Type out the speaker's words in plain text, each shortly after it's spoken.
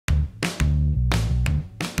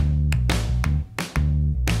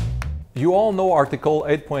You all know Article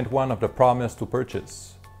 8.1 of the Promise to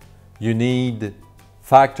Purchase. You need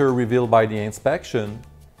factor revealed by the inspection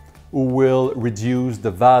who will reduce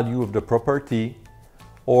the value of the property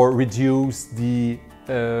or reduce the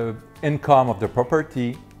income of the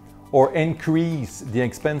property or increase the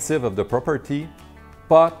expensive of the property,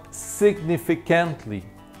 but significantly.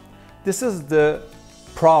 This is the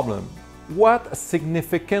problem. What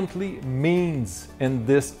significantly means in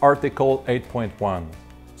this Article 8.1?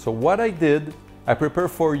 So what I did, I prepared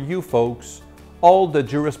for you folks all the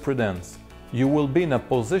jurisprudence. You will be in a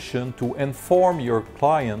position to inform your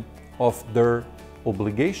client of their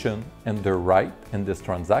obligation and their right in this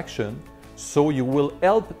transaction, so you will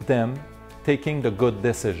help them taking the good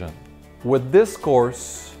decision. With this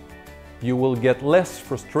course, you will get less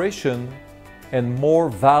frustration and more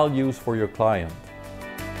values for your client.